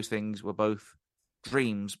all of those things were both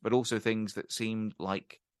dreams, but also things that seemed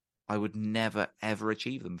like I would never ever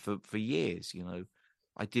achieve them for years. You know,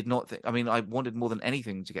 I did not think. I mean, I wanted more than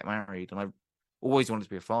anything to get married, and I always wanted to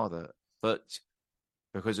be a father, but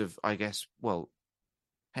because of, I guess, well,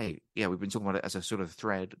 hey, yeah, we've been talking about it as a sort of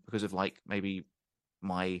thread because of like maybe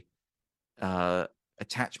my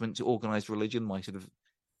attachment to organized religion, my sort of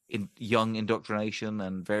young indoctrination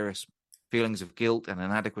and various feelings of guilt and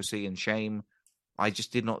inadequacy and shame. I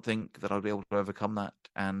just did not think that I'd be able to overcome that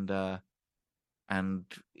and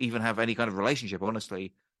even have any kind of relationship,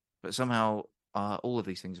 honestly. But somehow all of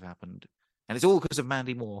these things have happened, and it's all because of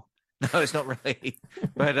Mandy Moore. No, it's not really.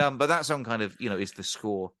 But that song kind of, you know, is the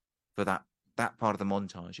score for that part of the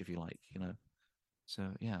montage, if you like, you know.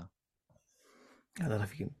 So yeah. I don't know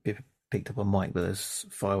if you can be picked up on mic, but there's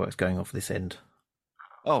fireworks going off this end.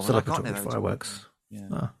 Oh, well, I can't hear those fireworks.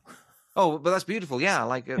 Yeah. Oh, but that's beautiful. Yeah,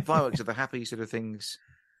 like fireworks are the happy sort of things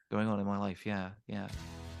going on in my life. Yeah, yeah.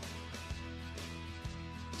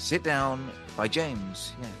 Sit Down by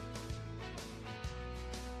James. Yeah.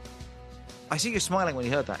 I see you smiling when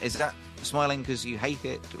you heard that. Is that smiling because you hate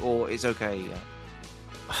it, or it's okay? Yeah.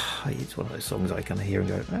 It's one of those songs I kind of hear and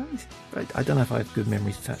go, oh, I don't know if I have good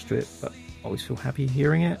memories attached to it, but I always feel happy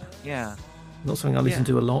hearing it. Yeah. Not something I listen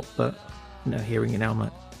to a lot, but, you know, hearing it now, I'm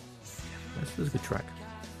like, that's a good track.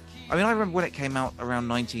 I mean, I remember when it came out around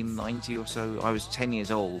 1990 or so. I was 10 years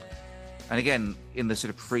old. And again, in the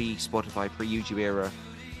sort of pre-Spotify, pre-YouTube era,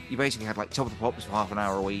 you basically had like Top of the Pops for half an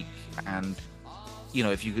hour a week. And, you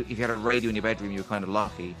know, if you had a radio in your bedroom, you were kind of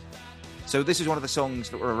lucky. So this is one of the songs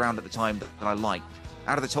that were around at the time that I liked.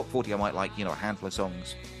 Out of the top 40, I might like, you know, a handful of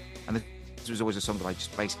songs. And this was always a song that I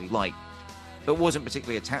just basically liked, but wasn't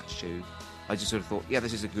particularly attached to. I just sort of thought, yeah,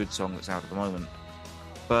 this is a good song that's out at the moment.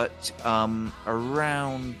 But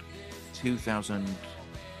around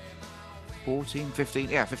 2014,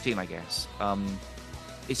 15, 15, I guess,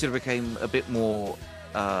 it sort of became a bit more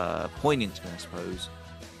poignant to me, I suppose.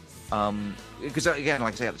 Because again,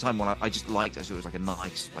 like I say, at the time, when I just liked it, so it was like a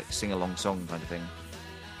nice, like sing-along song kind of thing.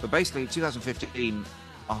 But basically, 2015,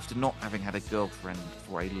 after not having had a girlfriend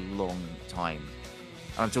for a long time,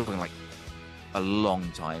 and I'm talking like a long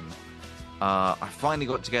time, I finally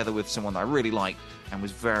got together with someone that I really liked and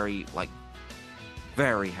was very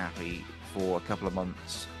happy for a couple of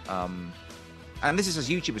months. And this is as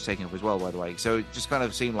YouTube was taking off as well, by the way. So it just kind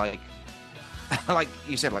of seemed like, like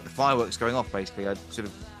you said, like the fireworks going off. Basically, I sort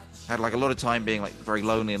of had like a lot of time being like very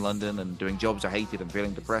lonely in London and doing jobs I hated and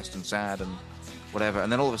feeling depressed and sad and whatever.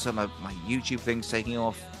 And then all of a sudden, my YouTube thing's taking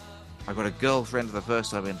off. I got a girlfriend for the first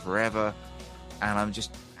time in forever, and I'm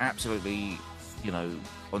just absolutely,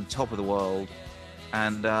 on top of the world.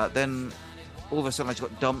 And then all of a sudden, I just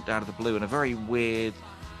got dumped out of the blue in a very weird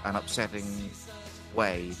and upsetting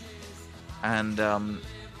way, and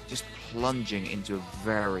just plunging into a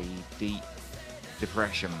very deep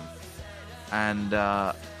depression. And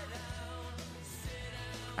it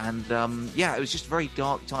was just a very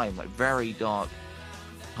dark time, very dark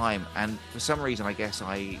time. And for some reason, I guess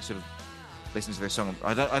I sort of listened to this song.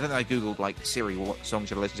 I don't think I googled like Siri, what song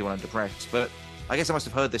should I listen to when I'm depressed, but I guess I must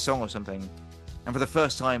have heard this song or something. And for the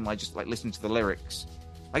first time, I just like listened to the lyrics.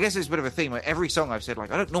 I guess it's a bit of a theme. Every song I've said,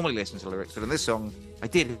 like, I don't normally listen to the lyrics, but in this song, I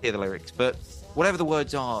did hear the lyrics. But whatever the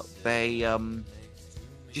words are, they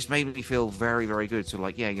just made me feel very, very good. So,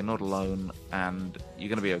 like, yeah, you're not alone, and you're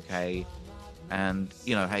going to be okay. And,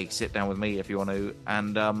 hey, sit down with me if you want to.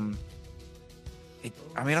 And,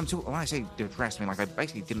 when I say depressed, I mean, like, I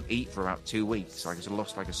basically didn't eat for about 2 weeks. Like, I just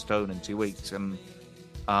lost, like, a stone in 2 weeks. And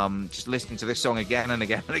just listening to this song again and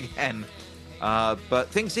again and again. But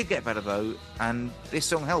things did get better, though, and this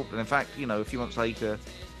song helped. And in fact, a few months later,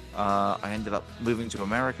 I ended up moving to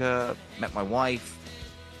America, met my wife,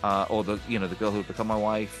 or the girl who would become my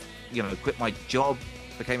wife, quit my job,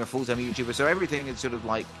 became a full-time YouTuber. So everything is sort of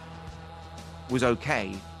like was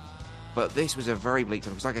okay. But this was a very bleak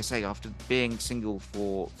time, because like I say, after being single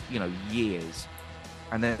for, years,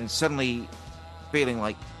 and then suddenly feeling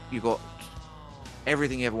like you got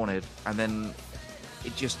everything you ever wanted, and then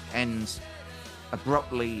it just ends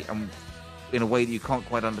abruptly and in a way that you can't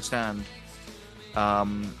quite understand. I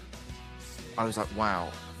was like,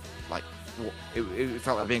 wow, like it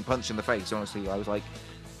felt like being punched in the face. Honestly, I was like,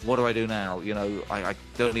 what do I do now? I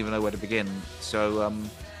don't even know where to begin. So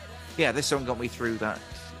this song got me through that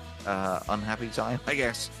unhappy time, I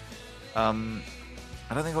guess. I don't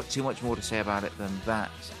think I've got too much more to say about it than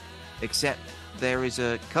that, except there is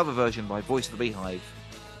a cover version by Voice of the Beehive,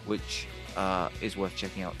 which is worth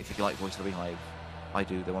checking out if you like Voice of the Beehive. I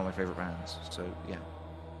do. They're one of my favourite bands. So, yeah.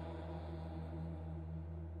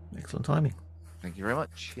 Excellent timing. Thank you very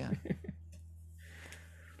much. Yeah.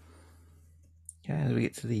 As we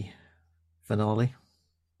get to the finale.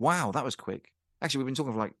 Wow, that was quick. Actually, we've been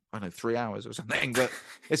talking for like, 3 hours or something, but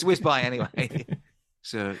it's whizzed by anyway.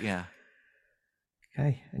 So, yeah.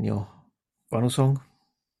 Okay, and your final song?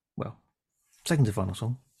 Well, second to final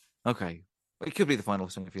song. Okay. Well, it could be the final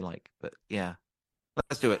song if you like, but yeah.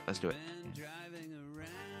 Let's do it. Yeah.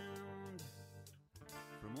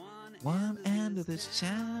 One end of this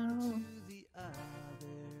town.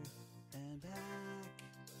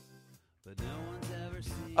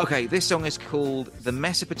 Okay, this song is called The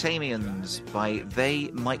Mesopotamians by They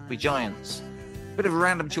Might Be Giants. Bit of a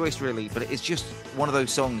random choice, really, but it's just one of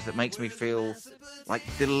those songs that makes me feel like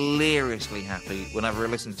deliriously happy whenever I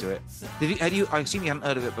listen to it. I assume you hadn't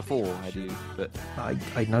heard of it before, had you? But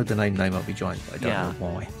I know the name They Might Be Giants, but I don't know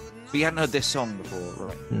why. But you hadn't heard this song before,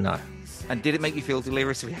 right? No. And did it make you feel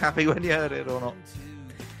deliriously happy when you heard it or not?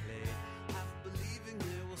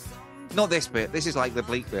 Not this bit. This is like the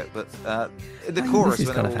bleak bit, but the chorus. This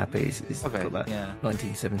is kind of happy. It's okay, got that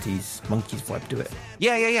 1970s Monkeys vibe to it.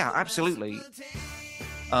 Yeah, absolutely.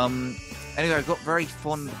 Anyway, I've got very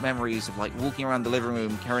fond memories of like walking around the living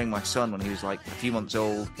room carrying my son when he was like a few months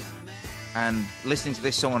old, and listening to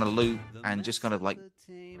this song on a loop and just kind of like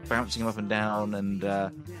bouncing him up and down and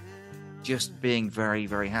just being very,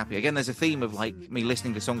 very happy. Again, there's a theme of like me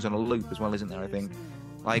listening to songs on a loop as well, isn't there? I think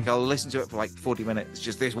like I'll listen to it for like 40 minutes,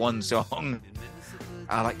 just this one song.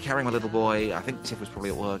 Like carrying my little boy. I think Tiff was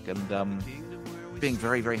probably at work and being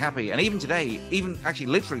very, very happy. And even today, actually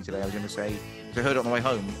literally today, I was going to say, because I heard it on the way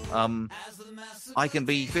home, I can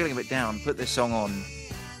be feeling a bit down, put this song on,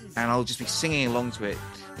 and I'll just be singing along to it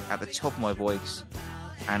at the top of my voice,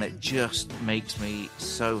 and it just makes me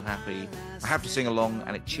so happy. I have to sing along,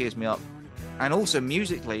 and it cheers me up. And also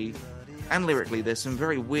musically, and lyrically, there's some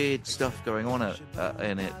very weird stuff going on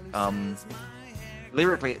in it.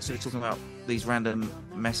 Lyrically, it's sort of talking about these random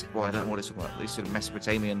well, I don't know what it's talking about, these sort of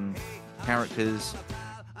Mesopotamian characters,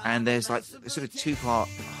 and there's like a sort of two-part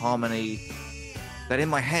harmony that in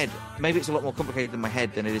my head, maybe it's a lot more complicated in my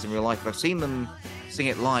head than it is in real life, but I've seen them sing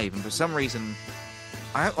it live, and for some reason,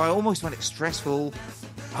 I almost find it stressful,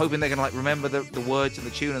 hoping they're going to like remember the words and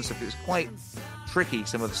the tune and stuff. It's quite tricky,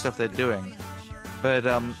 some of the stuff they're doing. But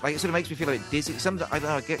like it sort of makes me feel a bit dizzy. Sometimes I don't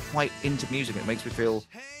know, I get quite into music. It makes me feel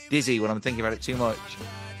dizzy when I'm thinking about it too much.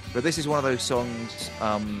 But this is one of those songs.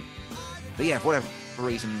 But yeah, for whatever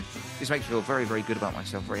reason, this makes me feel very, very good about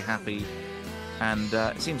myself, very happy. And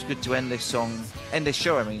it seems good to end this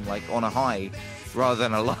show. I mean, like on a high rather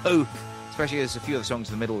than a low. Especially as a few of the songs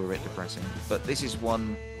in the middle are a bit depressing. But this is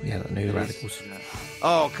one. Yeah, the New Radicals.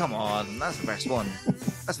 Oh, come on. That's the best one.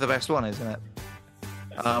 That's the best one, isn't it?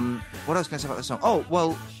 What else can I say about the song? Oh,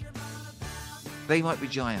 well, They Might Be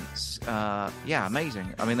Giants. Yeah,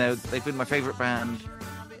 amazing. I mean, they've been my favourite band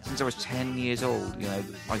since I was 10 years old. You know,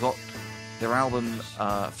 I got their album,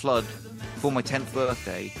 Flood, for my 10th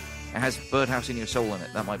birthday. It has Birdhouse in Your Soul in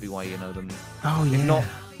it. That might be why you know them. Oh,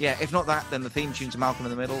 yeah. If not that, then the theme tune to Malcolm in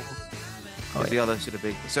the Middle. The other sort of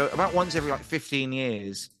big. So about once every like 15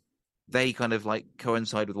 years, they kind of like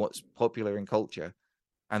coincide with what's popular in culture,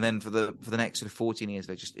 and then for the next sort of 14 years,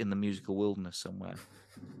 they're just in the musical wilderness somewhere.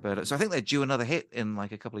 But so I think they're due another hit in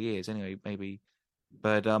like a couple of years, anyway, maybe.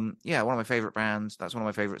 But yeah, one of my favorite bands. That's one of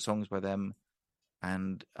my favorite songs by them,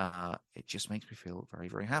 and it just makes me feel very,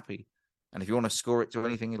 very happy. And if you want to score it to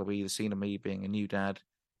anything, it'll be the scene of me being a new dad,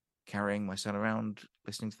 carrying my son around,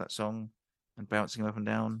 listening to that song, and bouncing him up and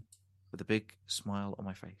down with a big smile on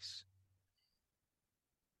my face.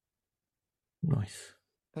 Nice.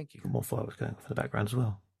 Thank you. More fireworks going off in the background as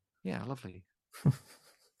well. Yeah, lovely.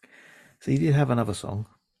 So you did have another song.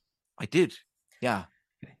 I did. Yeah.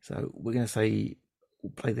 Okay, so we're going to say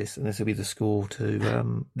we'll play this, and this will be the score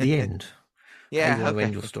to the end. Yeah. How you want to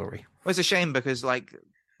end your story. Well, it's a shame because like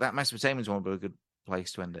that Mesopotamian's one would be a good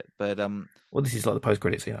place to end it. But well, this is like the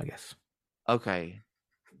post-credit scene, I guess. Okay.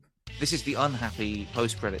 This is the unhappy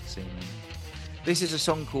post-credit scene. This is a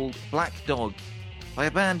song called Black Dog by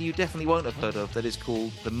a band you definitely won't have heard of that is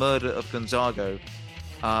called The Murder of Gonzago,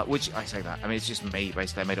 which, I say that, I mean, it's just me,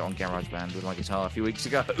 basically. I made it on GarageBand with my guitar a few weeks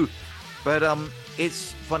ago. But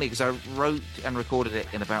it's funny because I wrote and recorded it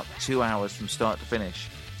in about 2 hours from start to finish.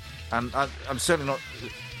 And I'm certainly not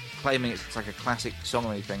claiming it's like a classic song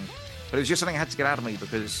or anything, but it was just something I had to get out of me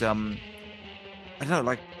because... I don't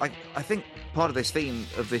know, like I think part of this theme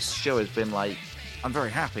of this show has been like, I'm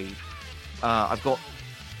very happy. I've got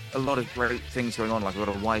a lot of great things going on. Like I've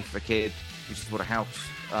got a wife, a kid, we just bought a house.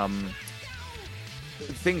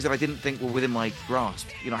 Things that I didn't think were within my grasp.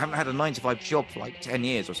 You know, I haven't had a 9-to-5 job for like 10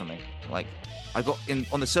 years or something. Like I've got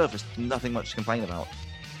on the surface nothing much to complain about.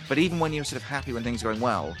 But even when you're sort of happy when things are going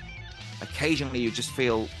well, occasionally you just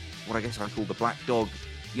feel what I guess I call the black dog,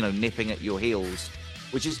 you know, nipping at your heels,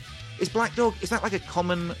 which is. Is Black Dog, is that like a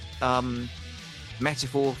common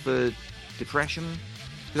metaphor for depression?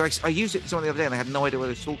 Because I used it to someone the other day and I had no idea what I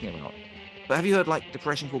was talking about. But have you heard like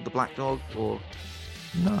depression called the Black Dog? Or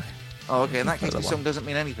no. Oh, okay. In that case, the song doesn't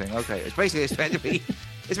mean anything. Okay, it's meant to be.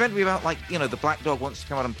 It's meant to be about like, you know, the black dog wants to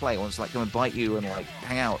come out and play, wants to like come and bite you and like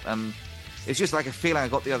hang out. And it's just like a feeling I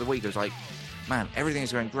got the other week. It was like, man, everything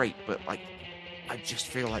is going great, but like I just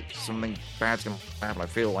feel like something bad's going to happen. I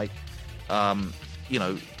feel like, you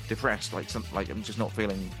know, depressed, like I'm just not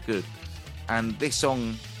feeling good. And this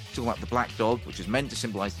song talking about the black dog, which is meant to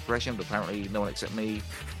symbolize depression, but apparently no one except me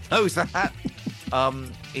knows that,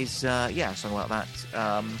 is a song about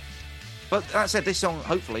that. But that said, this song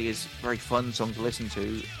hopefully is a very fun song to listen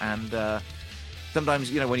to, and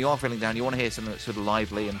sometimes, you know, when you are feeling down, you want to hear something that's sort of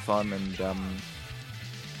lively and fun and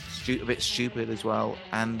a bit stupid as well.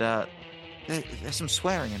 And there's some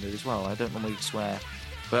swearing in it as well. I don't normally swear,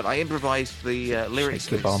 but I improvised the lyrics.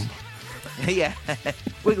 Shake your bum. Yeah.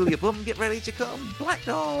 Wiggle your bum, get ready to come, black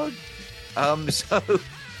dog. So,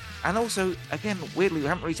 and also, again, weirdly, we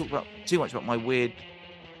haven't really talked about too much about my weird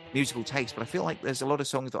musical taste, but I feel like there's a lot of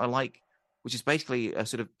songs that I like, which is basically a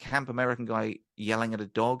sort of camp American guy yelling at a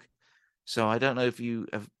dog. So I don't know if you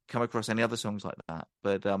have come across any other songs like that,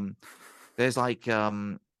 but there's like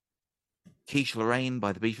Quiche Lorraine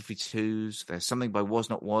by the B-52s. There's something by Was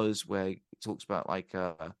Not Was where it talks about like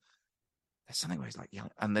there's something where he's like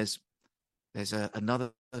yelling, and there's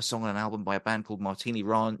another song on an album by a band called Martini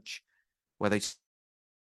Ranch where they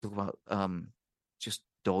talk about just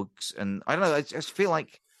dogs. And I don't know, I just feel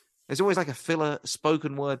like there's always like a filler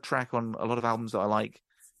spoken word track on a lot of albums that I like,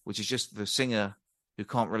 which is just the singer who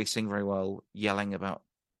can't really sing very well yelling about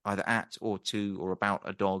either at or to or about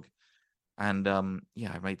a dog. And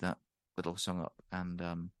I made that little song up,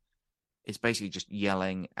 and it's basically just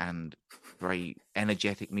yelling and very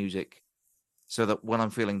energetic music, so that when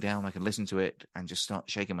I'm feeling down, I can listen to it and just start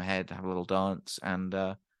shaking my head, have a little dance, and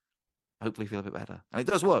hopefully feel a bit better. And it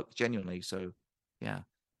does work, genuinely. So, yeah.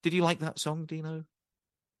 Did you like that song, Dino?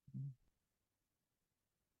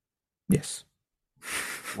 Yes.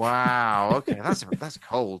 Wow. Okay, that's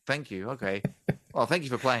cold. Thank you. Okay. Well, thank you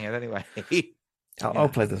for playing it anyway. I'll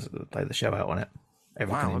play the show out on it.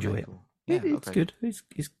 Everyone can enjoy it. Cool. Yeah, It's good.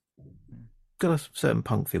 It's got a certain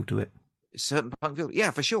punk feel to it. Certain punk feel.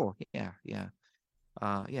 Yeah, for sure. Yeah.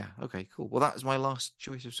 Okay, cool. Well, that was my last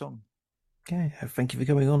choice of song. Okay. Thank you for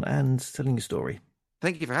coming on and telling your story.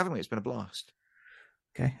 Thank you for having me. It's been a blast.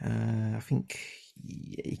 Okay. I think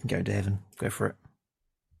you can go to heaven. Go for it.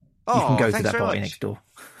 Oh, you can go to that party next door.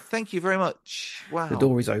 Thank you very much. Wow. The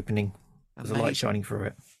door is opening. There's a light shining through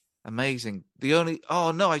it. Amazing.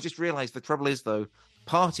 Oh no, I just realised the trouble is though,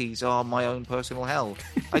 parties are my own personal hell.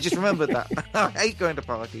 I just remembered that. I hate going to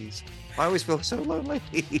parties. I always feel so lonely.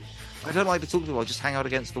 I don't like to talk to people. I just hang out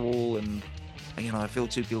against the wall, and I feel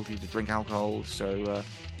too guilty to drink alcohol. So,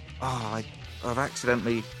 I've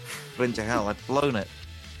accidentally been to hell. I've blown it.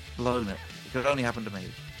 It could only happen to me.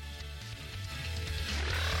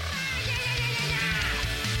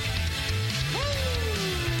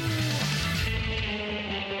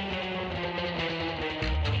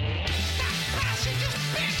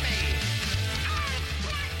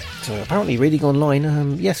 So apparently reading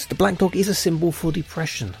online, yes, the black dog is a symbol for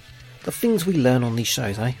depression. The things we learn on these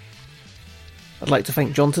shows, eh? I'd like to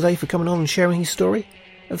thank John today for coming on and sharing his story.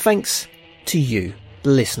 And thanks to you,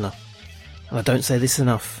 the listener. And I don't say this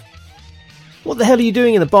enough. What the hell are you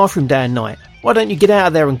doing in the bathroom day and night? Why don't you get out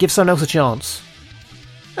of there and give someone else a chance?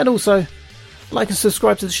 And also, like and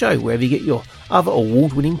subscribe to the show wherever you get your other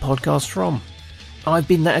award-winning podcasts from. I've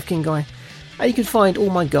been that Atkins guy, and you can find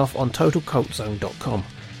all my guff on TotalCultZone.com.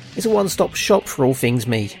 It's a one-stop shop for all things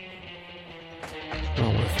me.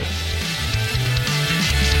 Well worth it.